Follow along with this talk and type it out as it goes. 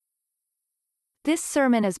This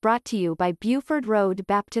sermon is brought to you by Buford Road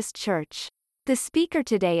Baptist Church. The speaker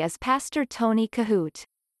today is Pastor Tony Kohout.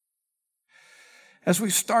 As we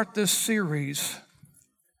start this series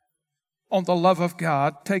on the love of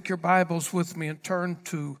God, take your Bibles with me and turn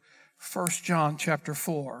to 1 John chapter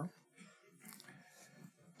 4.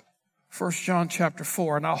 1 John chapter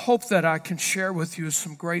 4, and I hope that I can share with you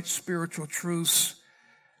some great spiritual truths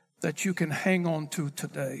that you can hang on to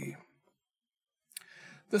today.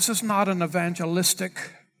 This is not an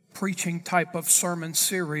evangelistic preaching type of sermon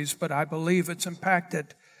series, but I believe it's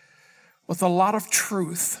impacted with a lot of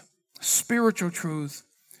truth, spiritual truth,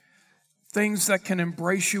 things that can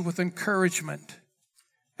embrace you with encouragement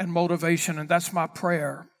and motivation, and that's my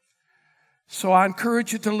prayer. So I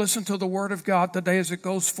encourage you to listen to the Word of God today as it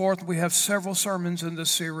goes forth. We have several sermons in this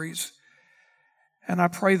series, and I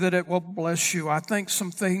pray that it will bless you. I think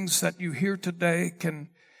some things that you hear today can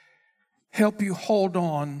help you hold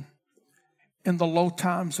on in the low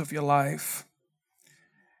times of your life.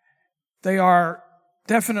 They are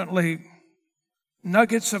definitely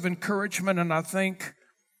nuggets of encouragement, and I think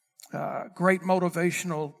great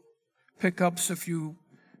motivational pickups if you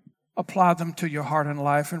apply them to your heart and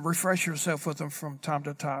life and refresh yourself with them from time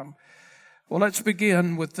to time. Well, let's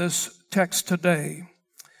begin with this text today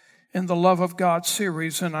in the Love of God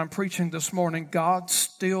series, and I'm preaching this morning, God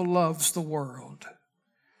still loves the world.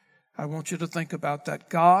 I want you to think about that.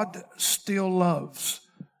 God still loves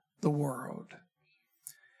the world.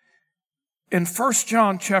 In 1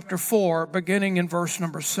 John chapter 4, beginning in verse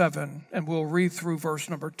number 7, and we'll read through verse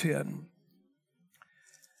number 10.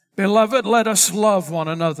 Beloved, let us love one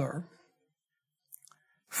another,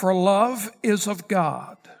 for love is of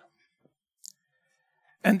God.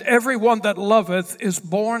 And everyone that loveth is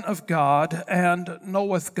born of God and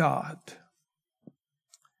knoweth God.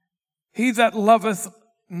 He that loveth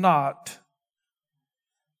not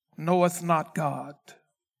knoweth not God,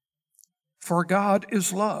 for God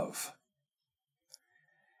is love.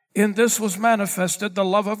 In this was manifested the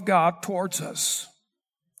love of God towards us,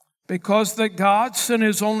 because that God sent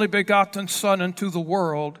His only begotten Son into the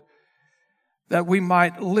world that we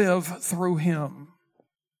might live through Him.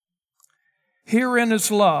 Herein is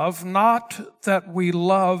love, not that we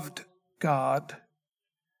loved God,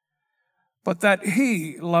 but that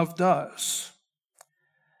He loved us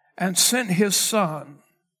and sent His Son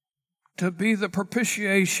to be the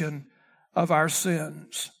propitiation of our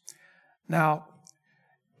sins. Now,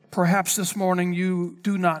 perhaps this morning you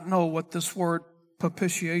do not know what this word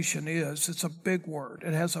propitiation is. It's a big word.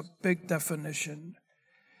 It has a big definition.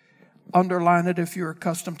 Underline it if you're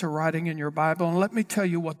accustomed to writing in your Bible, and let me tell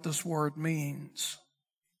you what this word means.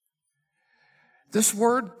 This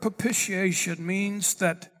word propitiation means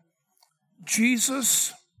that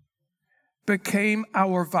Jesus became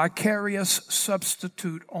our vicarious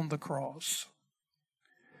substitute on the cross.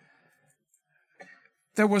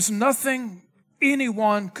 There was nothing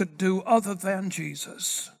anyone could do other than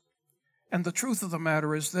Jesus. And the truth of the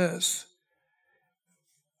matter is this: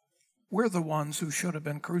 we're the ones who should have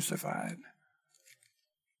been crucified.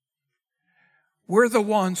 We're the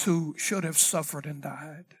ones who should have suffered and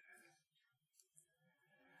died.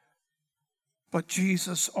 But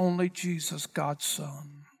Jesus, only Jesus, God's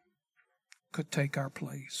Son, could take our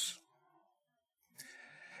place.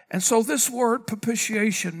 And so this word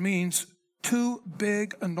propitiation means two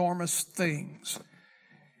big, enormous things.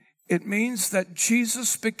 It means that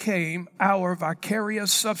Jesus became our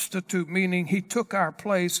vicarious substitute, meaning He took our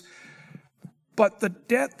place. But the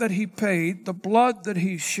debt that He paid, the blood that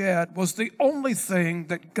He shed, was the only thing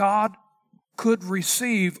that God could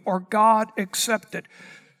receive or God accepted.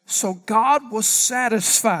 So God was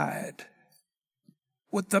satisfied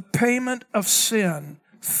with the payment of sin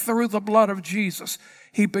through the blood of Jesus.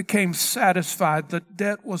 He became satisfied. The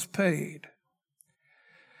debt was paid.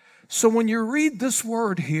 So when you read this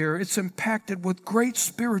word here, it's impacted with great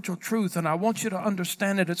spiritual truth, and I want you to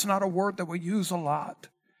understand it. It's not a word that we use a lot.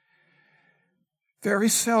 Very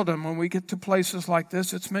seldom when we get to places like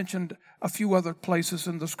this, it's mentioned a few other places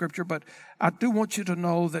in the Scripture, but I do want you to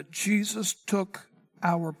know that Jesus took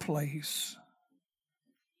our place.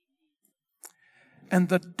 And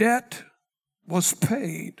the debt was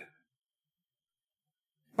paid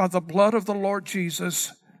by the blood of the Lord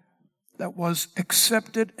Jesus that was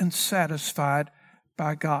accepted and satisfied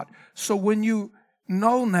by God. So when you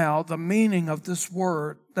know now the meaning of this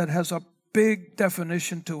word that has a big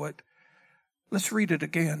definition to it, let's read it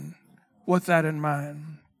again with that in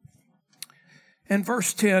mind. In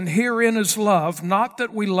verse 10, herein is love, not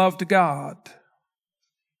that we loved God,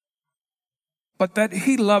 but that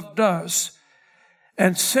He loved us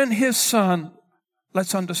and sent His Son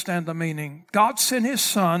Let's understand the meaning. God sent his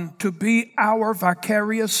Son to be our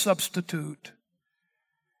vicarious substitute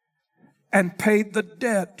and paid the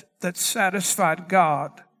debt that satisfied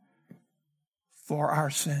God for our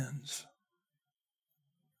sins.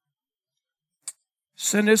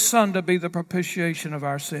 Sent his Son to be the propitiation of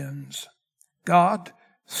our sins. God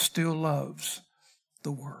still loves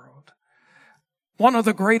the world. One of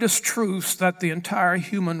the greatest truths that the entire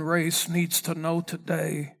human race needs to know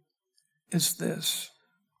today is this: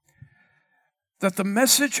 that the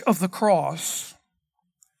message of the cross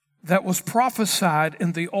that was prophesied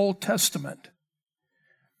in the Old Testament,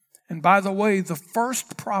 and by the way, the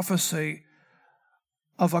first prophecy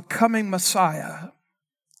of a coming Messiah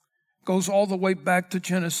goes all the way back to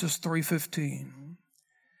Genesis 3:15.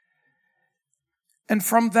 And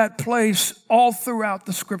from that place, all throughout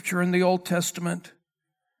the scripture in the Old Testament,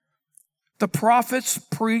 the prophets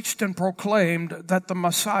preached and proclaimed that the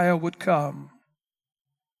Messiah would come.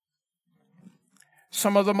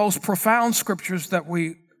 Some of the most profound scriptures that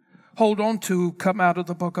we hold on to come out of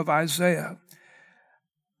the book of Isaiah.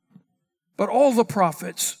 But all the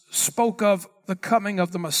prophets spoke of the coming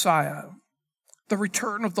of the Messiah, the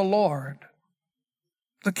return of the Lord,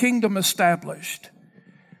 the kingdom established.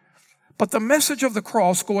 But the message of the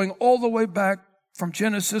cross, going all the way back from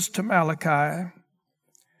Genesis to Malachi,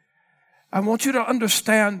 I want you to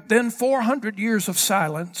understand, then 400 years of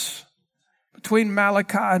silence between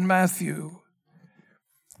Malachi and Matthew.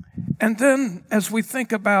 And then as we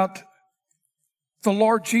think about the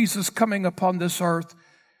Lord Jesus coming upon this earth,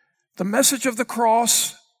 the message of the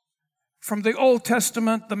cross from the Old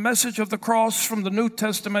Testament, the message of the cross from the New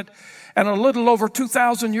Testament, and a little over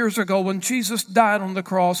 2,000 years ago when Jesus died on the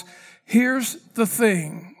cross, here's the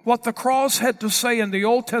thing. What the cross had to say in the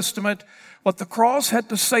Old Testament, what the cross had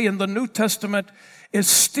to say in the New Testament is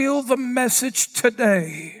still the message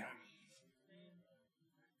today.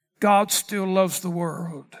 God still loves the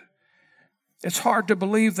world. It's hard to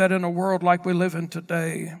believe that in a world like we live in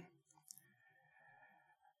today.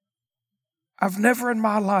 I've never in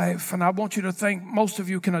my life, and I want you to think most of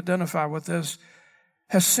you can identify with this,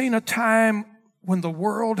 has seen a time when the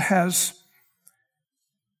world has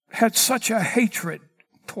had such a hatred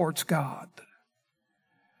towards God.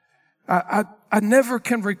 I never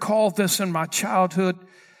can recall this in my childhood.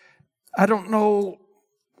 I don't know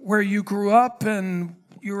where you grew up and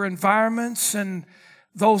your environments and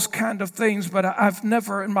those kind of things, but I've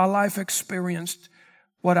never in my life experienced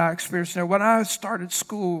what I experienced there. When I started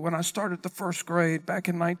school, when I started the first grade back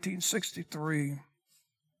in 1963,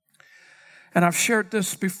 and I've shared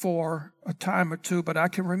this before a time or two, but I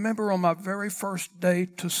can remember on my very first day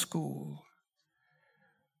to school,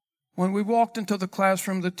 when we walked into the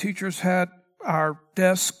classroom, the teachers had our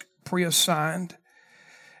desk pre-assigned,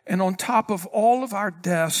 and on top of all of our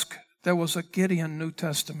desk, there was a Gideon New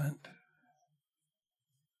Testament.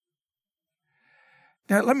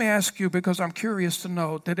 Now, let me ask you, because I'm curious to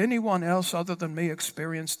know, did anyone else other than me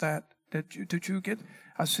experience that? Did you get,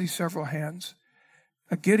 I see several hands,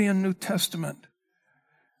 a Gideon New Testament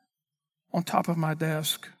on top of my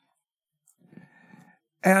desk.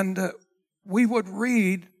 And we would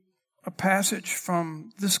read a passage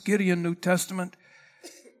from this Gideon New Testament.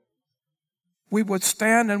 We would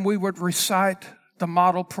stand and we would recite the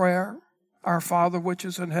model prayer, Our Father which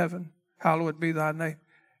is in heaven, hallowed be thy name.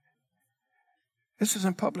 This is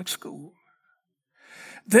in public school.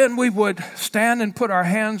 Then we would stand and put our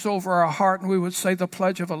hands over our heart and we would say the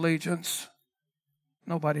Pledge of Allegiance.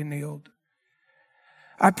 Nobody kneeled.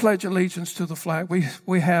 I pledge allegiance to the flag.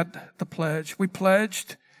 We had the pledge. We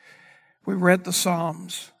pledged. We read the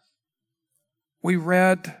Psalms. We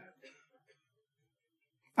read,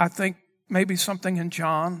 I think, maybe something in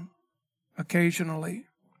John occasionally.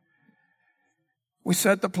 We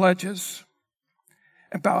said the pledges.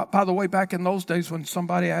 And by the way, back in those days when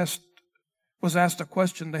somebody was asked a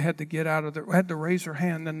question, they had to raise their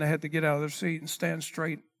hand, then they had to get out of their seat and stand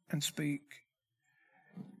straight and speak.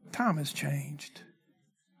 Time has changed.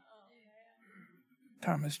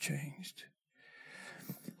 Time has changed.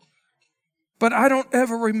 But I don't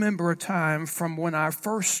ever remember a time from when I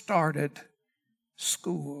first started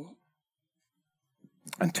school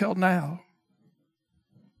until now,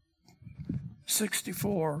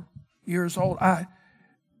 64 years old.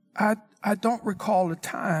 I don't recall a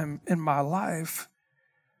time in my life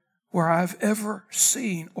where I've ever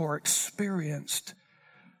seen or experienced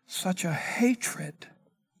such a hatred,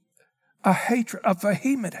 a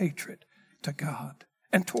vehement hatred to God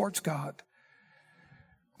and towards God.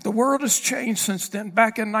 The world has changed since then.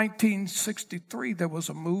 Back in 1963, there was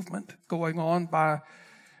a movement going on by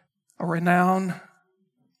a renowned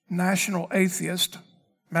national atheist,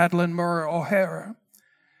 Madalyn Murray O'Hara.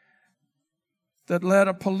 that led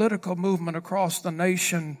a political movement across the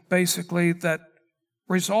nation, basically, that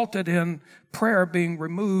resulted in prayer being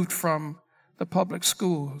removed from the public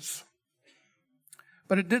schools.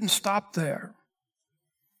 But it didn't stop there.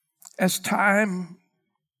 As time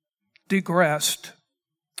digressed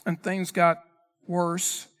and things got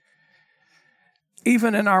worse,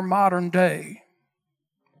 even in our modern day,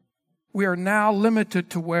 we are now limited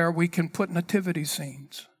to where we can put nativity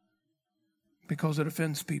scenes because it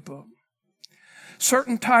offends people.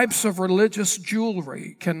 Certain types of religious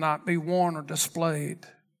jewelry cannot be worn or displayed.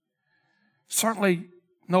 Certainly,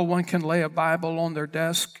 no one can lay a Bible on their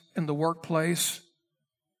desk in the workplace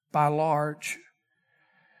by large.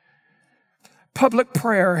 Public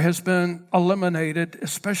prayer has been eliminated,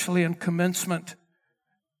 especially in commencement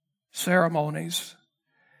ceremonies.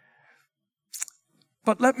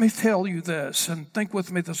 But let me tell you this, and think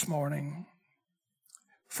with me this morning.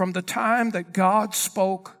 From the time that God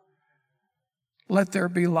spoke, "Let there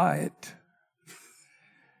be light,"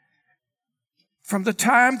 from the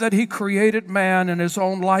time that He created man in His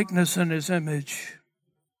own likeness and His image,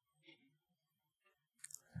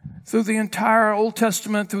 through the entire Old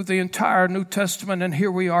Testament, through the entire New Testament, and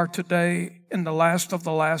here we are today in the last of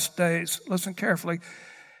the last days. Listen carefully.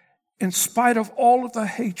 In spite of all of the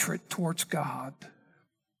hatred towards God,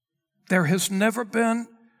 there has never been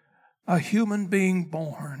a human being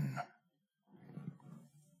born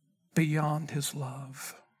beyond His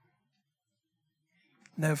love.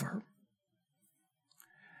 Never.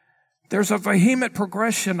 There's a vehement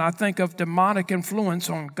progression, I think, of demonic influence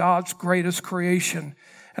on God's greatest creation.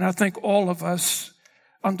 And I think all of us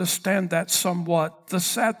understand that somewhat. The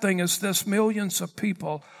sad thing is this: millions of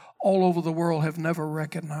people all over the world have never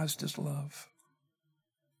recognized His love.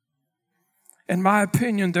 In my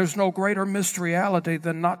opinion, there's no greater misreality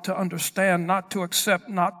than not to understand, not to accept,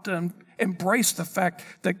 not to embrace the fact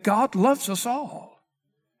that God loves us all.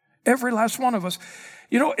 Every last one of us.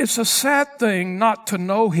 You know, it's a sad thing not to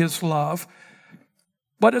know His love,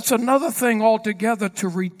 but it's another thing altogether to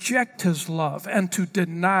reject His love and to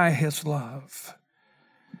deny His love.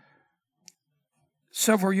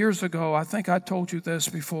 Several years ago, I think I told you this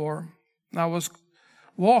before, I was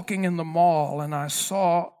walking in the mall and I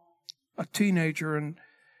saw a teenager and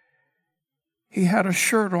he had a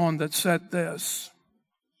shirt on that said this.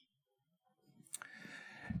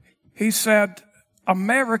 He said,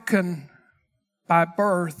 "American by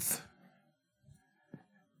birth,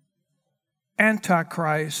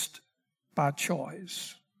 Antichrist by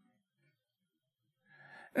choice."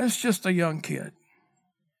 It's just a young kid.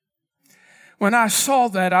 When I saw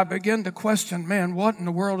that, I began to question, man, what in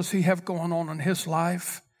the world does he have going on in his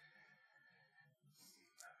life?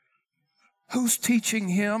 Who's teaching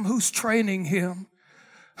him? Who's training him?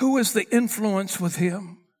 Who is the influence with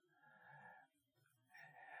him?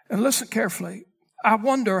 And listen carefully. I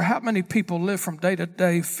wonder how many people live from day to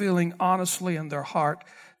day feeling honestly in their heart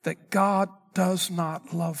that God does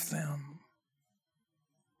not love them.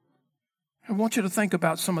 I want you to think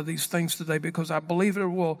about some of these things today because I believe it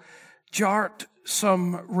will jart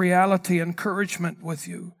some reality, encouragement with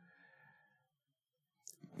you.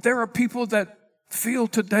 There are people that feel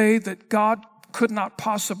today that God could not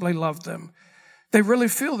possibly love them. They really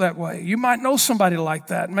feel that way. You might know somebody like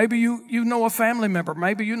that. Maybe you know a family member.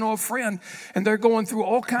 Maybe you know a friend, and they're going through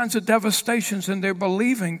all kinds of devastations, and they're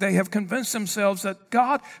believing, they have convinced themselves that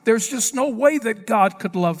God, there's just no way that God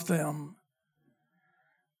could love them.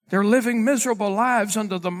 They're living miserable lives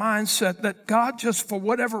under the mindset that God just, for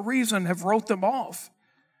whatever reason, have wrote them off.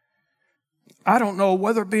 I don't know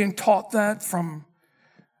whether being taught that from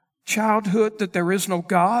childhood that there is no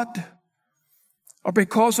God, or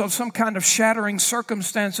because of some kind of shattering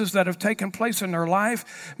circumstances that have taken place in their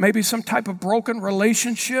life, maybe some type of broken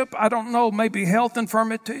relationship, I don't know, maybe health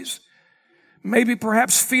infirmities, maybe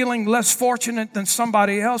perhaps feeling less fortunate than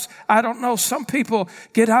somebody else. I don't know. Some people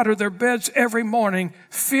get out of their beds every morning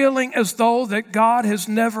feeling as though that God has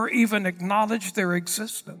never even acknowledged their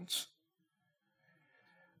existence.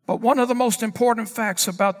 But one of the most important facts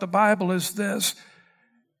about the Bible is this: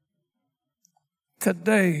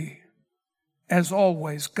 today, as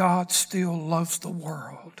always, God still loves the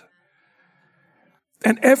world.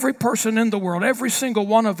 And every person in the world, every single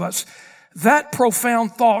one of us, that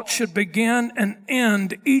profound thought should begin and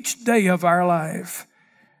end each day of our life.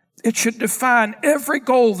 It should define every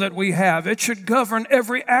goal that we have. It should govern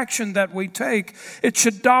every action that we take. It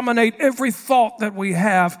should dominate every thought that we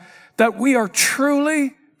have, that we are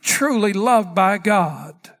truly, truly loved by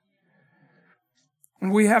God.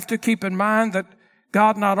 And we have to keep in mind that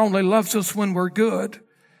God not only loves us when we're good,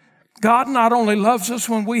 God not only loves us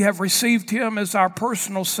when we have received Him as our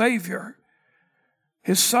personal Savior,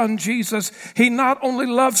 His Son, Jesus. He not only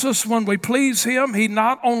loves us when we please Him, He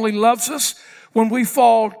not only loves us when we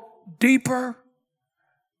fall deeper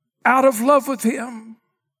out of love with Him.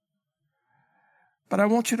 But I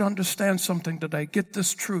want you to understand something today. Get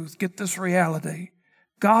this truth, get this reality.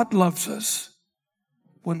 God loves us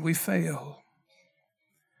when we fail.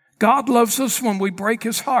 God loves us when we break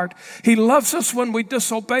His heart. He loves us when we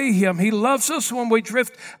disobey Him. He loves us when we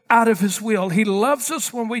drift out of His will. He loves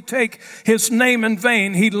us when we take His name in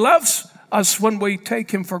vain. He loves us when we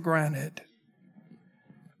take Him for granted.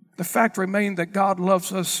 The fact remains that God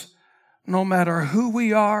loves us no matter who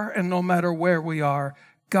we are and no matter where we are.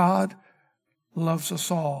 God loves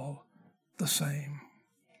us all the same.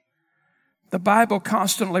 The Bible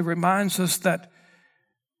constantly reminds us that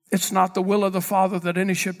it's not the will of the Father that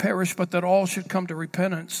any should perish, but that all should come to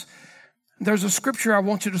repentance. There's a scripture I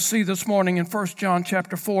want you to see this morning in 1 John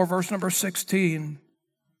chapter 4, verse number 16.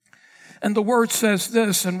 And the word says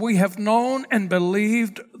this, and we have known and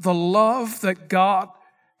believed the love that God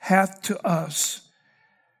hath to us.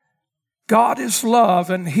 God is love,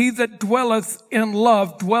 and he that dwelleth in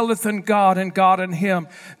love dwelleth in God, and God in him.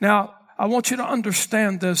 Now, I want you to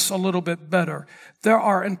understand this a little bit better. There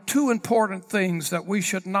are two important things that we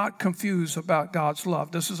should not confuse about God's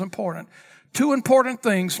love. This is important. Two important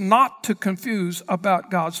things not to confuse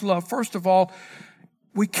about God's love. First of all,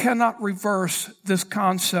 we cannot reverse this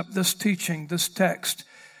concept, this teaching, this text.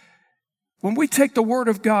 When we take the Word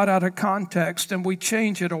of God out of context and we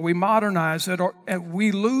change it or we modernize it and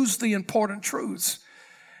we lose the important truths.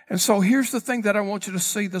 And so here's the thing that I want you to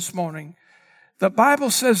see this morning. The Bible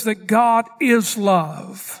says that God is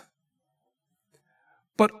love,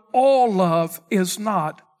 but all love is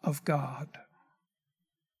not of God.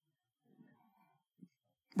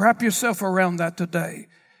 Wrap yourself around that today.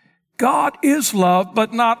 God is love,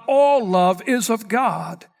 but not all love is of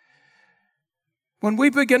God. When we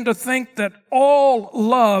begin to think that all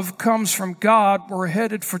love comes from God, we're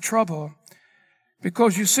headed for trouble.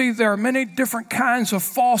 Because you see, there are many different kinds of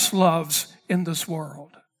false loves in this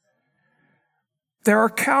world. There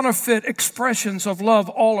are counterfeit expressions of love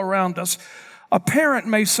all around us. A parent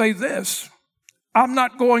may say this, I'm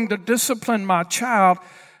not going to discipline my child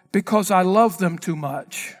because I love them too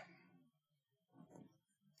much.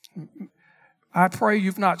 I pray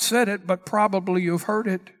you've not said it, but probably you've heard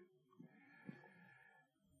it.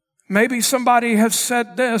 Maybe somebody has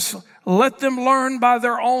said this, let them learn by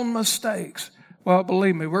their own mistakes. Well,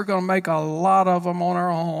 believe me, we're going to make a lot of them on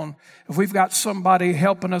our own. If we've got somebody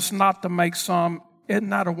helping us not to make some, isn't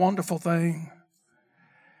that a wonderful thing?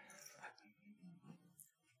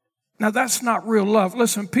 Now, that's not real love.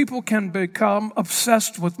 Listen, people can become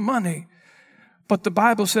obsessed with money, but the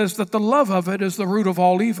Bible says that the love of it is the root of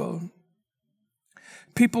all evil.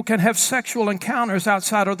 People can have sexual encounters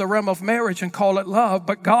outside of the realm of marriage and call it love,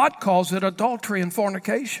 but God calls it adultery and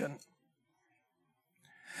fornication.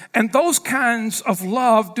 And those kinds of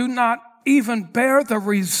love do not even bear the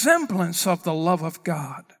resemblance of the love of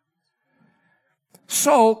God.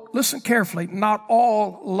 So, listen carefully, not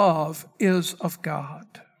all love is of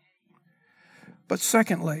God. But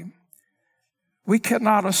secondly, we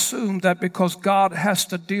cannot assume that because God has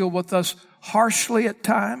to deal with us harshly at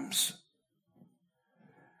times,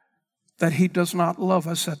 that he does not love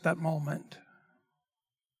us at that moment.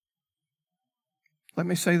 Let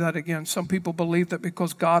me say that again. Some people believe that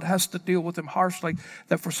because God has to deal with them harshly,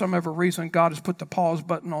 that for some other reason God has put the pause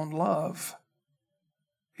button on love.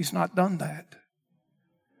 He's not done that.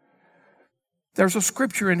 There's a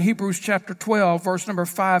scripture in Hebrews chapter 12, verse number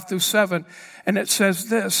 5 through 7, and it says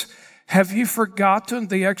this, have ye forgotten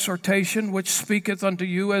the exhortation which speaketh unto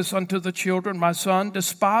you as unto the children, my son?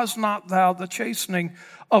 Despise not thou the chastening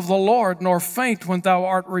of the Lord, nor faint when thou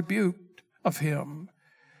art rebuked of him.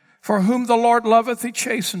 For whom the Lord loveth, he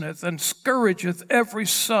chasteneth, and scourgeth every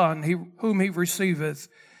son whom he receiveth.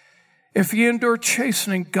 If ye endure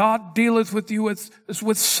chastening, God dealeth with you as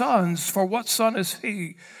with sons. For what son is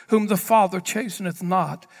he whom the Father chasteneth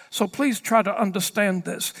not? So please try to understand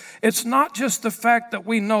this. It's not just the fact that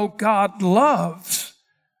we know God loves.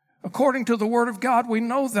 According to the Word of God, we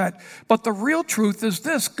know that. But the real truth is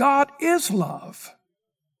this, God is love.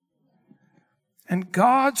 And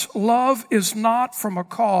God's love is not from a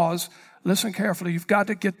cause. Listen carefully, you've got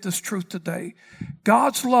to get this truth today.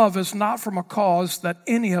 God's love is not from a cause that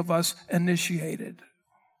any of us initiated.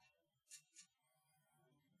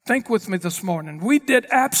 Think with me this morning. We did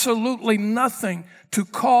absolutely nothing to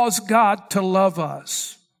cause God to love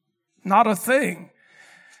us. Not a thing.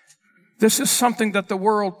 This is something that the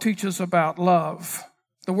world teaches about love.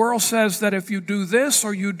 The world says that if you do this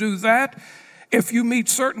or you do that, if you meet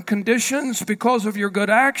certain conditions because of your good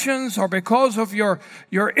actions or because of your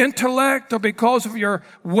intellect or because of your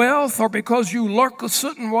wealth or because you look a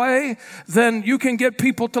certain way, then you can get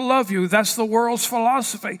people to love you. That's the world's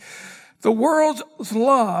philosophy. The world's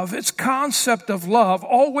love, its concept of love,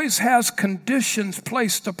 always has conditions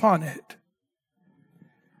placed upon it.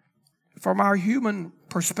 From our human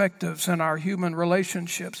perspectives and our human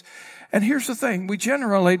relationships. And here's the thing, we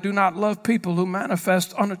generally do not love people who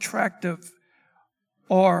manifest unattractive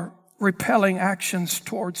or repelling actions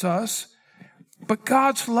towards us. But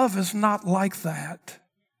God's love is not like that.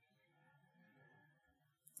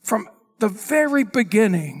 From the very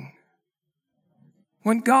beginning,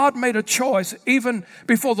 when God made a choice, even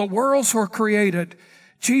before the worlds were created,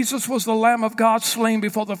 Jesus was the Lamb of God slain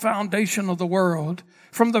before the foundation of the world.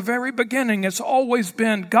 From the very beginning, it's always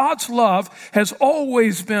been, God's love has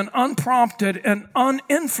always been unprompted and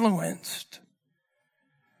uninfluenced.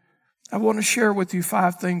 I want to share with you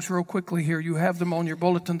 5 things real quickly here. You have them on your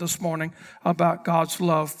bulletin this morning about God's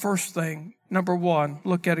love. First thing, number 1,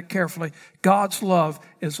 look at it carefully. God's love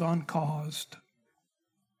is uncaused.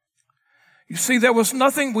 You see, there was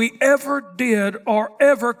nothing we ever did or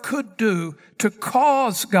ever could do to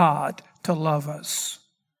cause God to love us.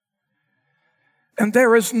 And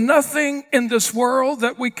there is nothing in this world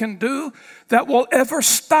that we can do that will ever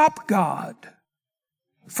stop God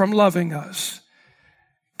from loving us.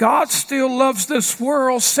 God still loves this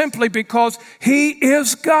world simply because He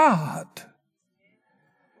is God.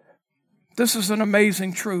 This is an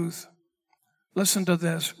amazing truth. Listen to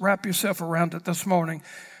this. Wrap yourself around it this morning.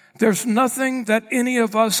 There's nothing that any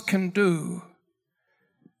of us can do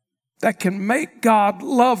that can make God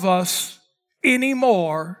love us any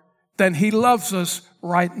more than He loves us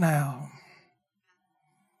right now.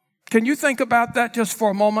 Can you think about that just for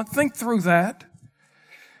a moment? Think through that.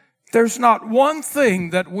 There's not one thing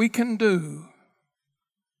that we can do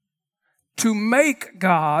to make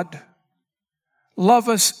God love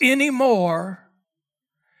us any more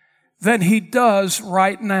than He does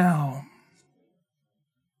right now.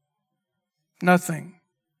 Nothing.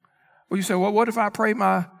 Well, you say, well, what if I pray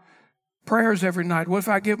my prayers every night? What if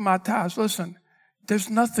I give my tithes? Listen, there's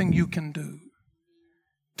nothing you can do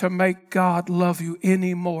to make God love you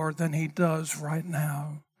any more than He does right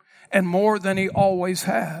now, and more than He always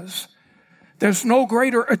has. There's no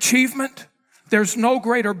greater achievement. There's no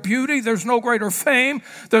greater beauty. There's no greater fame.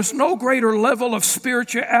 There's no greater level of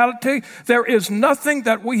spirituality. There is nothing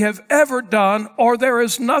that we have ever done, or there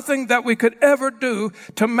is nothing that we could ever do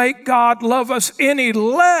to make God love us any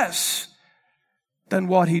less than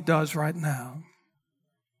what He does right now.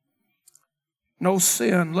 No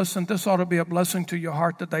sin. Listen, this ought to be a blessing to your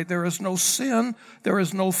heart today. There is no sin, there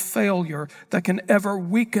is no failure that can ever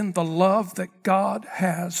weaken the love that God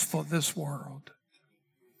has for this world.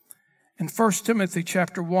 In 1 Timothy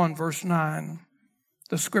chapter 1, verse 9,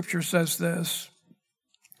 the scripture says this,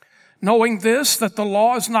 knowing this, that the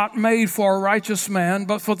law is not made for a righteous man,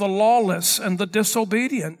 but for the lawless and the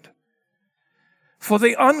disobedient, for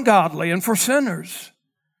the ungodly and for sinners,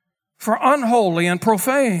 for unholy and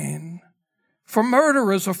profane, for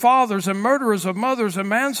murderers of fathers and murderers of mothers and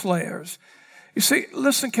manslayers. You see,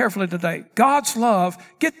 listen carefully today. God's love,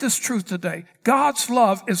 get this truth today. God's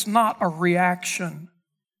love is not a reaction.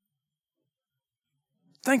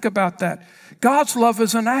 Think about that. God's love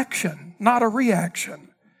is an action, not a reaction.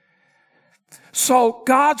 So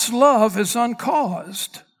God's love is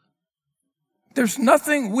uncaused. There's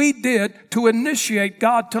nothing we did to initiate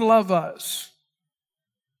God to love us.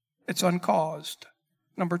 It's uncaused.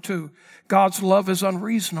 Number 2, God's love is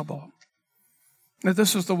unreasonable. Now,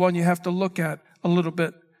 this is the one you have to look at a little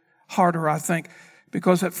bit harder, I think,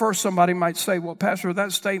 because at first somebody might say, well, Pastor,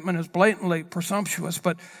 that statement is blatantly presumptuous,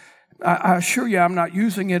 but I assure you I'm not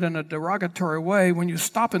using it in a derogatory way. When you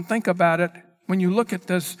stop and think about it, when you look at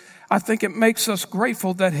this, I think it makes us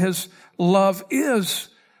grateful that His love is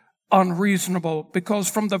unreasonable, because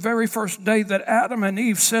from the very first day that Adam and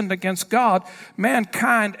Eve sinned against God,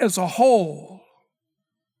 mankind as a whole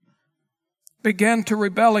began to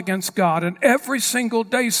rebel against God. And every single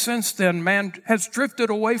day since then, man has drifted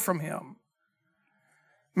away from Him.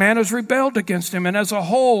 Man has rebelled against Him. And as a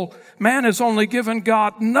whole, man has only given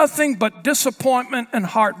God nothing but disappointment and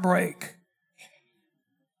heartbreak.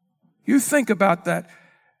 You think about that.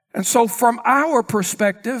 And so from our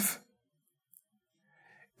perspective,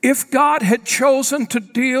 if God had chosen to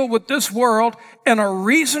deal with this world in a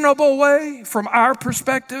reasonable way from our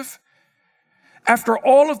perspective, after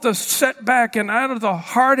all of the setback and out of the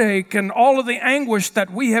heartache and all of the anguish that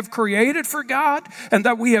we have created for God and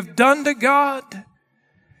that we have done to God,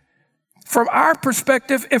 From our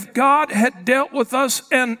perspective, if God had dealt with us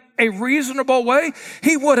in a reasonable way,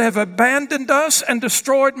 he would have abandoned us and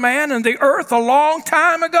destroyed man and the earth a long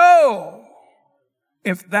time ago,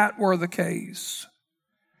 if that were the case.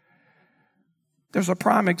 There's a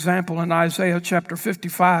prime example in Isaiah chapter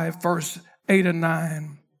 55, verse 8 and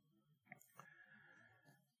 9.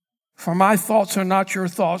 For my thoughts are not your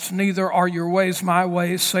thoughts, neither are your ways my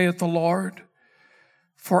ways, saith the Lord.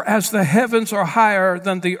 For as the heavens are higher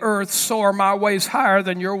than the earth, so are my ways higher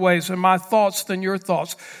than your ways, and my thoughts than your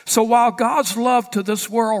thoughts. So while God's love to this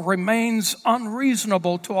world remains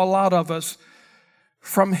unreasonable to a lot of us,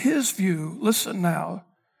 from his view, listen now,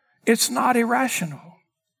 it's not irrational.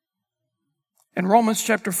 In Romans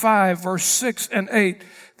chapter 5, verse 6 and 8,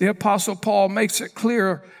 the Apostle Paul makes it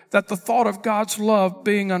clear that the thought of God's love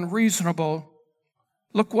being unreasonable,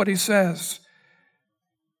 look what he says.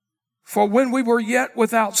 For when we were yet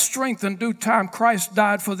without strength, in due time Christ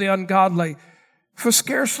died for the ungodly. For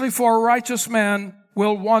scarcely for a righteous man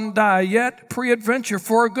will one die, yet peradventure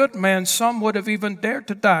for a good man some would have even dared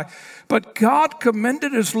to die. But God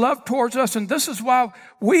commended his love towards us, and this is why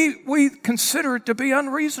we consider it to be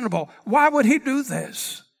unreasonable. Why would he do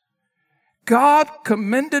this? God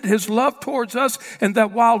commended his love towards us, and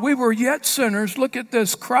that while we were yet sinners, look at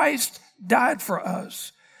this, Christ died for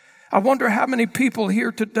us. I wonder how many people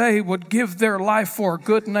here today would give their life for a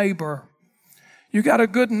good neighbor. You got a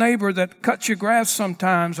good neighbor that cuts your grass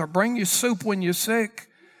sometimes or bring you soup when you're sick.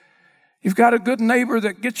 You've got a good neighbor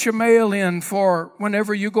that gets your mail in for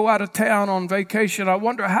whenever you go out of town on vacation. I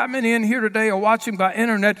wonder how many in here today are watching by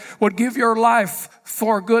internet would give your life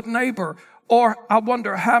for a good neighbor. Or I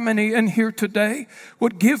wonder how many in here today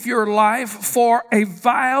would give your life for a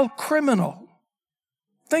vile criminal.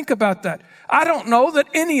 Think about that. I don't know that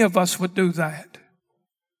any of us would do that.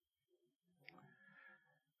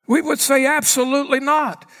 We would say absolutely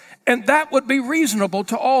not. And that would be reasonable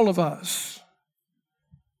to all of us.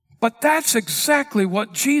 But that's exactly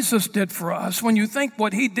what Jesus did for us. When you think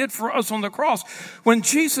what he did for us on the cross, when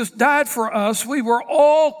Jesus died for us, we were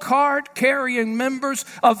all card-carrying members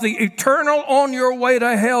of the eternal on your way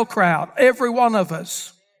to hell crowd, every one of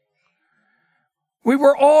us. We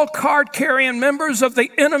were all card-carrying members of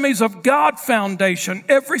the Enemies of God Foundation,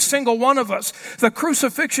 every single one of us. The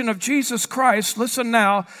crucifixion of Jesus Christ, listen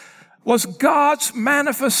now, was God's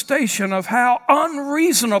manifestation of how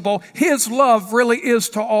unreasonable his love really is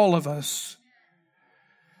to all of us.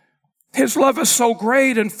 His love is so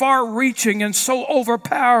great and far-reaching and so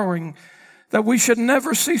overpowering that we should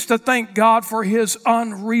never cease to thank God for his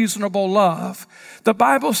unreasonable love. The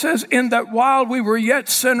Bible says, in that while we were yet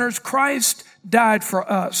sinners, Christ died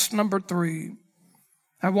for us. Number 3,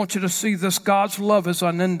 I want you to see this. God's love is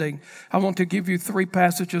unending. I want to give you 3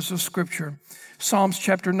 passages of scripture. Psalms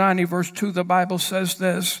chapter 90, verse 2, the Bible says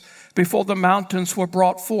this, before the mountains were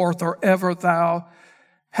brought forth, or ever thou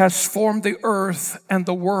hast formed the earth and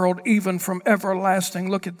the world, even from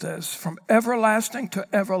everlasting. Look at this. From everlasting to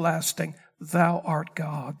everlasting, thou art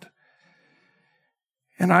God.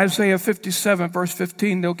 In Isaiah 57, verse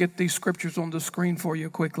 15, they'll get these scriptures on the screen for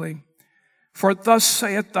you quickly. For thus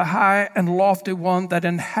saith the high and lofty one that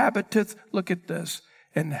inhabiteth, look at this,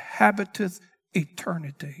 inhabiteth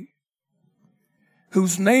eternity,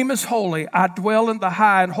 whose name is holy. I dwell in the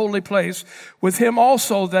high and holy place with him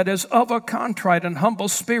also that is of a contrite and humble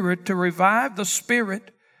spirit, to revive the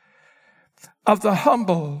spirit of the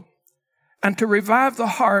humble and to revive the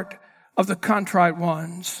heart of the contrite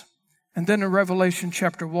ones. And then in Revelation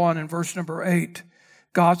chapter 1 and verse number 8,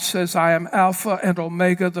 God says, I am Alpha and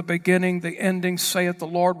Omega, the beginning, the ending, saith the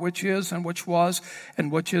Lord, which is and which was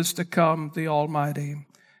and which is to come, the Almighty.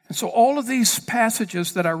 And so all of these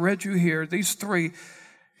passages that I read you here, these 3,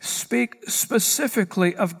 speak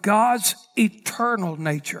specifically of God's eternal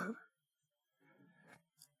nature.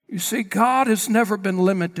 You see, God has never been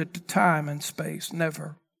limited to time and space,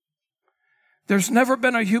 never. There's never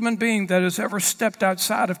been a human being that has ever stepped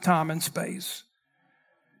outside of time and space.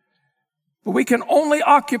 But we can only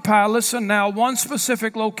occupy, listen now, one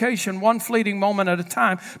specific location, one fleeting moment at a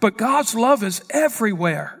time. But God's love is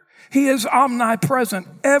everywhere. He is omnipresent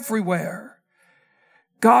everywhere.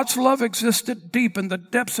 God's love existed deep in the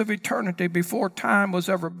depths of eternity before time was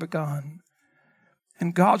ever begun.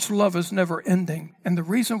 And God's love is never ending. And the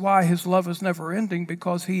reason why his love is never ending,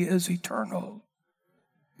 because he is eternal.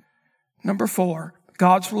 Number 4,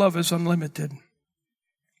 God's love is unlimited.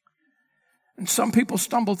 And some people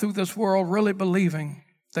stumble through this world really believing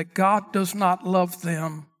that God does not love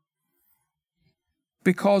them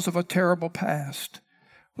because of a terrible past.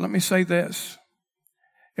 Let me say this.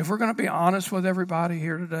 If we're going to be honest with everybody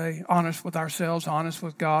here today, honest with ourselves, honest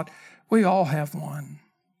with God, we all have one.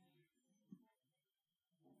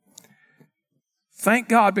 Thank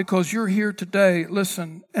God because you're here today.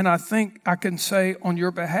 Listen, and I think I can say on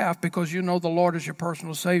your behalf because you know the Lord is your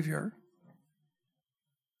personal Savior.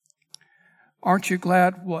 Aren't you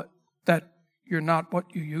glad that you're not what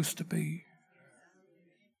you used to be?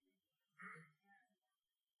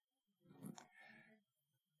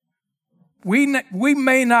 We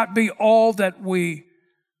may not be all that we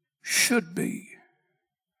should be.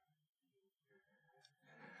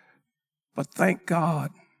 But thank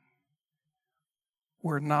God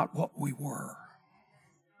we're not what we were.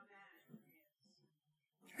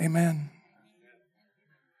 Amen.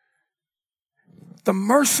 The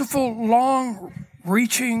merciful,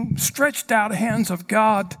 long-reaching, stretched out hands of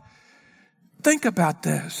God. Think about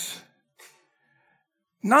this.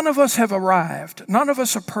 None of us have arrived. None of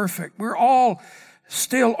us are perfect. We're all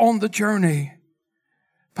still on the journey.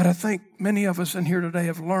 But I think many of us in here today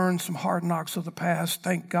have learned some hard knocks of the past.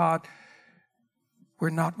 Thank God we're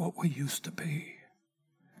not what we used to be.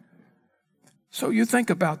 So you think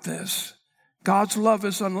about this. God's love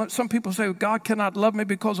is unlimited. Some people say, God cannot love me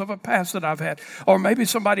because of a past that I've had. Or maybe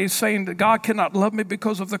somebody is saying that God cannot love me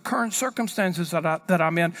because of the current circumstances that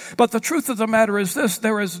I'm in. But the truth of the matter is this.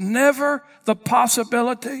 There is never the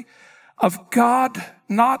possibility of God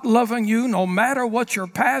not loving you no matter what your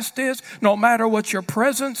past is, no matter what your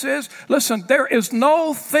present is. Listen, there is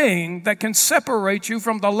no thing that can separate you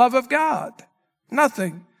from the love of God.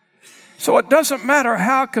 Nothing. So it doesn't matter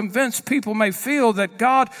how convinced people may feel that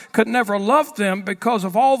God could never love them because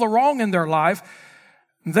of all the wrong in their life.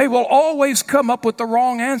 They will always come up with the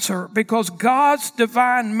wrong answer because God's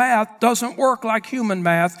divine math doesn't work like human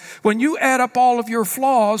math. When you add up all of your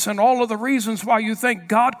flaws and all of the reasons why you think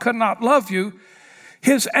God could not love you,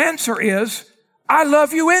 His answer is, I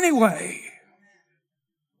love you anyway.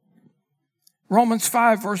 Romans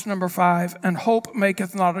 5, verse number 5, and hope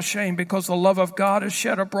maketh not ashamed, because the love of God is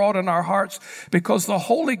shed abroad in our hearts, because the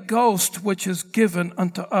Holy Ghost which is given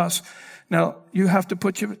unto us. Now, you have to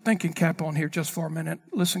put your thinking cap on here just for a minute.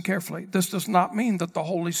 Listen carefully. This does not mean that the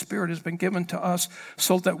Holy Spirit has been given to us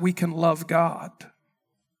so that we can love God.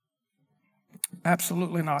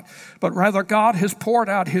 Absolutely not. But rather, God has poured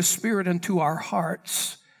out His Spirit into our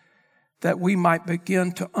hearts that we might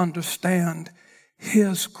begin to understand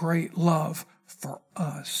His great love for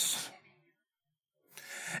us.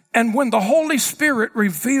 And when the Holy Spirit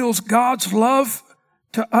reveals God's love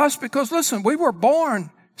to us, because listen, we were born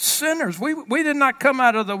sinners. We did not come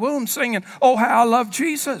out of the womb singing, oh, how I love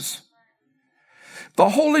Jesus. The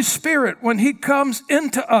Holy Spirit, when He comes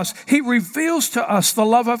into us, He reveals to us the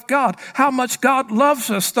love of God, how much God loves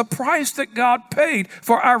us, the price that God paid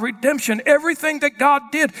for our redemption, everything that God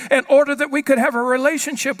did in order that we could have a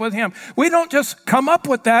relationship with Him. We don't just come up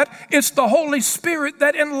with that. It's the Holy Spirit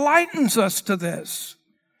that enlightens us to this.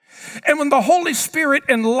 And when the Holy Spirit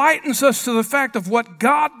enlightens us to the fact of what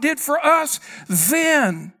God did for us,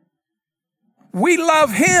 then we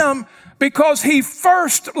love Him because He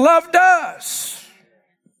first loved us.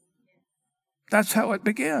 That's how it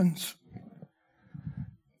begins.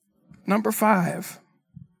 Number 5,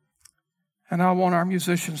 and I want our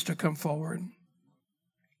musicians to come forward.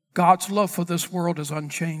 God's love for this world is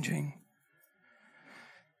unchanging.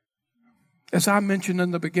 As I mentioned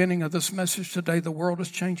in the beginning of this message today, the world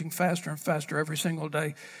is changing faster and faster every single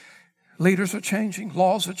day. Leaders are changing,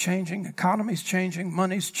 laws are changing, economy's changing,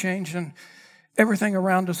 money's changing, everything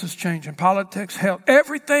around us is changing. Politics, health,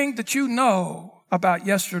 everything that you know about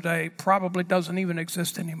yesterday probably doesn't even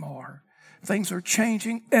exist anymore. Things are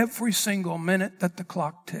changing every single minute that the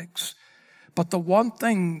clock ticks. But the one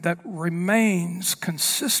thing that remains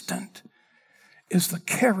consistent is the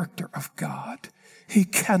character of God.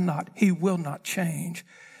 He will not change.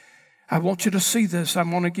 I want you to see this. I'm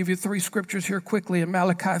going to give you 3 scriptures here quickly. In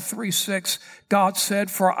Malachi 3:6, God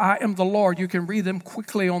said, for I am the Lord. You can read them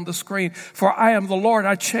quickly on the screen. For I am the Lord,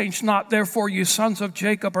 I change not. Therefore, you sons of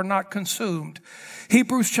Jacob are not consumed.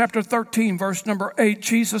 Hebrews chapter 13, verse number 8,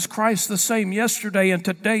 Jesus Christ the same yesterday and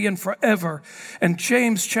today and forever. And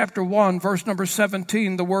James chapter 1, verse number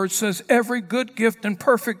 17, the word says, every good gift and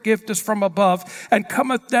perfect gift is from above and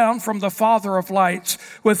cometh down from the Father of lights,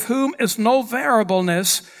 with whom is no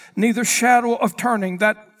variableness, neither shadow of turning.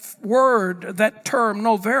 That word, that term,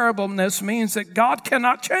 no variableness, means that God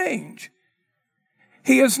cannot change.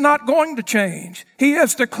 He is not going to change. He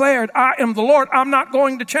has declared, I am the Lord. I'm not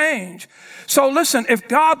going to change. So listen, if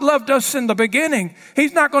God loved us in the beginning,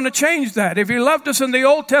 He's not going to change that. If He loved us in the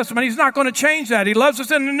Old Testament, He's not going to change that. He loves us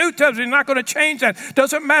in the New Testament, He's not going to change that.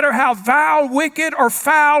 Doesn't matter how vile, wicked, or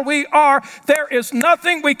foul we are, there is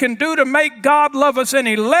nothing we can do to make God love us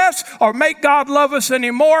any less or make God love us any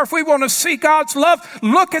more. If we want to see God's love,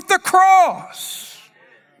 look at the cross.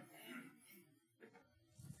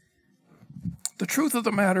 The truth of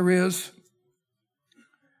the matter is,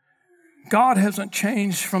 God hasn't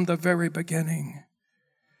changed from the very beginning.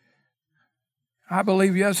 I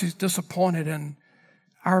believe, yes, he's disappointed in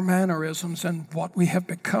our mannerisms and what we have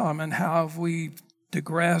become and how we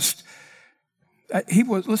digressed. He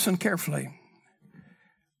was, listen carefully,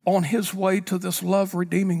 on his way to this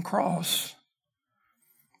love-redeeming cross.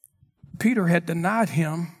 Peter had denied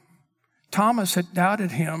him. Thomas had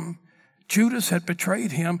doubted him. Judas had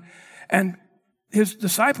betrayed him. And his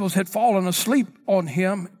disciples had fallen asleep on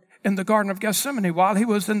him in the Garden of Gethsemane while he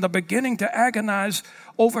was in the beginning to agonize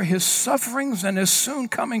over his sufferings and his soon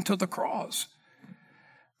coming to the cross.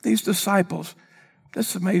 These disciples,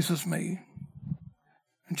 this amazes me.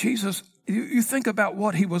 And Jesus, you think about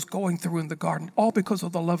what he was going through in the garden, all because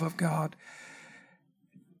of the love of God.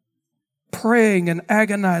 Praying and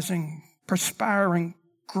agonizing, perspiring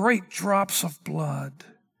great drops of blood,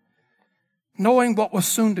 knowing what was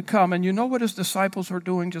soon to come. And you know what his disciples were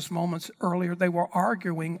doing just moments earlier? They were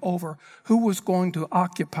arguing over who was going to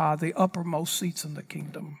occupy the uppermost seats in the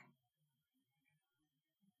kingdom.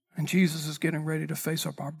 And Jesus is getting ready to face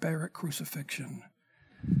a barbaric crucifixion.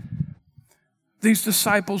 These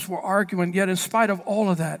disciples were arguing, yet in spite of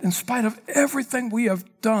all of that, in spite of everything we have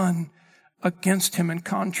done against him and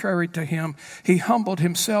contrary to him, he humbled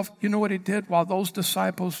himself. You know what he did? While those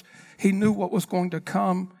disciples, he knew what was going to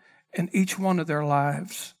come in each one of their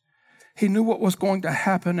lives. He knew what was going to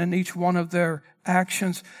happen in each one of their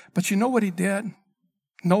actions. But you know what he did?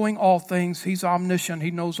 Knowing all things, he's omniscient,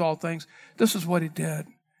 he knows all things. This is what he did.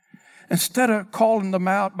 Instead of calling them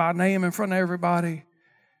out by name in front of everybody,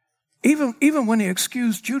 even when he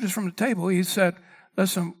excused Judas from the table, he said,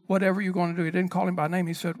 listen, whatever you're going to do. He didn't call him by name.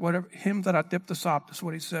 He said, whatever, him that I dipped the sop, that's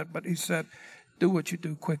what he said. But he said, do what you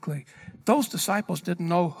do quickly. Those disciples didn't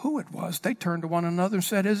know who it was. They turned to one another and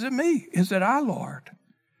said, is it me? Is it I, Lord?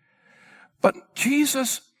 But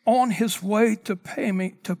Jesus, on his way to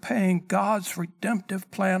paying God's redemptive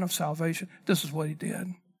plan of salvation, this is what he did.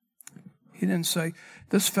 He didn't say,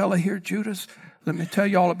 this fella here, Judas, let me tell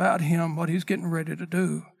you all about him, what he's getting ready to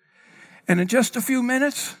do. And in just a few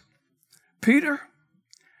minutes, Peter,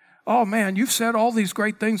 oh man, you've said all these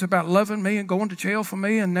great things about loving me and going to jail for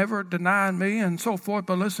me and never denying me and so forth.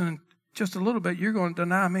 But listen, just a little bit, you're going to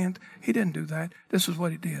deny me. And he didn't do that. This is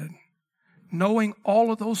what he did. Knowing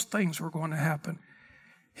all of those things were going to happen,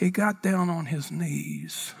 he got down on his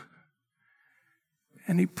knees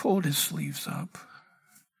and he pulled his sleeves up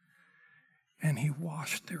and he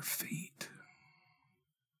washed their feet.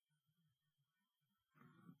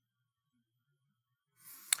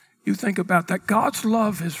 You think about that. God's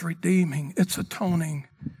love is redeeming. It's atoning.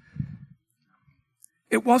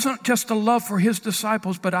 It wasn't just a love for his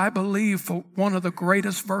disciples, but I believe for one of the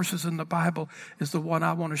greatest verses in the Bible is the one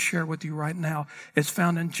I want to share with you right now. It's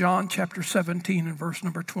found in John chapter 17 and verse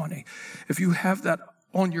number 20. If you have that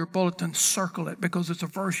on your bulletin, circle it because it's a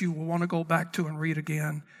verse you will want to go back to and read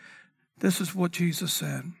again. This is what Jesus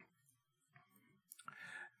said.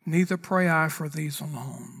 Neither pray I for these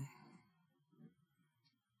alone,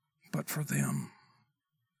 but for them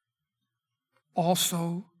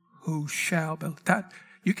also who shall be. That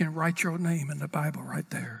you can write your name in the Bible right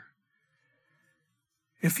there.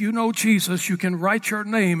 If you know Jesus, you can write your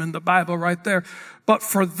name in the Bible right there. But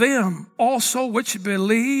for them also which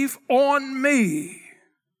believe on me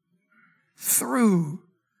through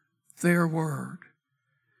their word.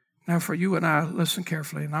 Now for you and I, listen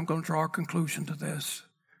carefully, and I'm going to draw a conclusion to this.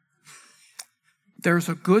 There's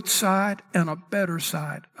a good side and a better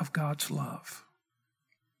side of God's love.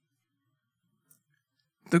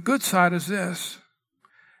 The good side is this.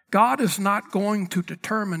 God is not going to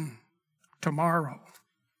determine tomorrow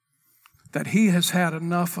that he has had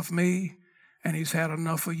enough of me and he's had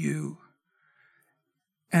enough of you.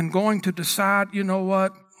 And going to decide, you know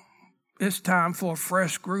what, it's time for a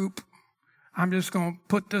fresh group. I'm just going to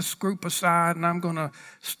put this group aside and I'm going to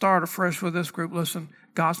start afresh with this group. Listen,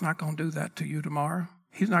 God's not going to do that to you tomorrow.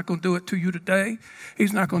 He's not going to do it to you today.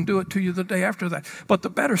 He's not going to do it to you the day after that. But the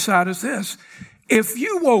better side is this. If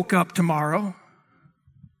you woke up tomorrow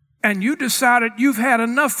and you decided you've had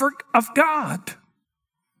enough of God,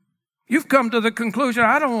 you've come to the conclusion,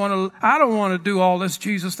 I don't want to do all this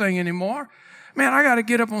Jesus thing anymore. Man, I got to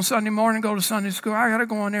get up on Sunday morning and go to Sunday school. I got to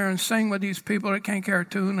go in there and sing with these people that can't carry a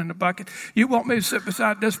tune in the bucket. You want me to sit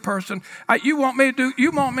beside this person? I'm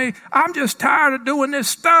just tired of doing this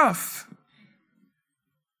stuff.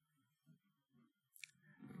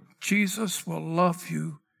 Jesus will love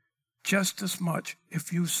you just as much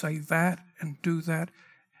if you say that and do that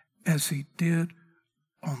as he did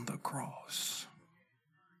on the cross.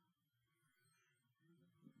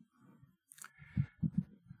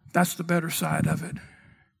 That's the better side of it.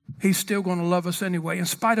 He's still going to love us anyway, in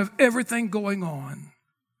spite of everything going on.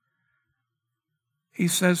 He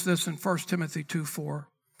says this in 1 Timothy 2:4,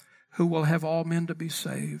 who will have all men to be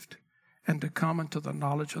saved and to come into the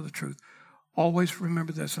knowledge of the truth. Always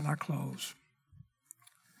remember this, and I close.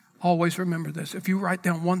 Always remember this. If you write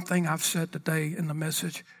down one thing I've said today in the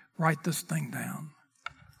message, write this thing down.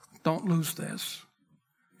 Don't lose this.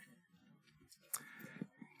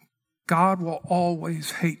 God will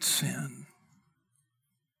always hate sin,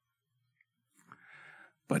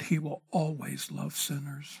 but he will always love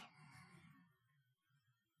sinners.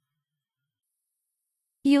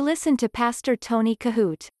 You listen to Pastor Tony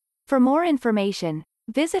Kohout. For more information,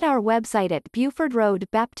 visit our website at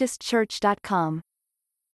BufordRoadBaptistChurch.com.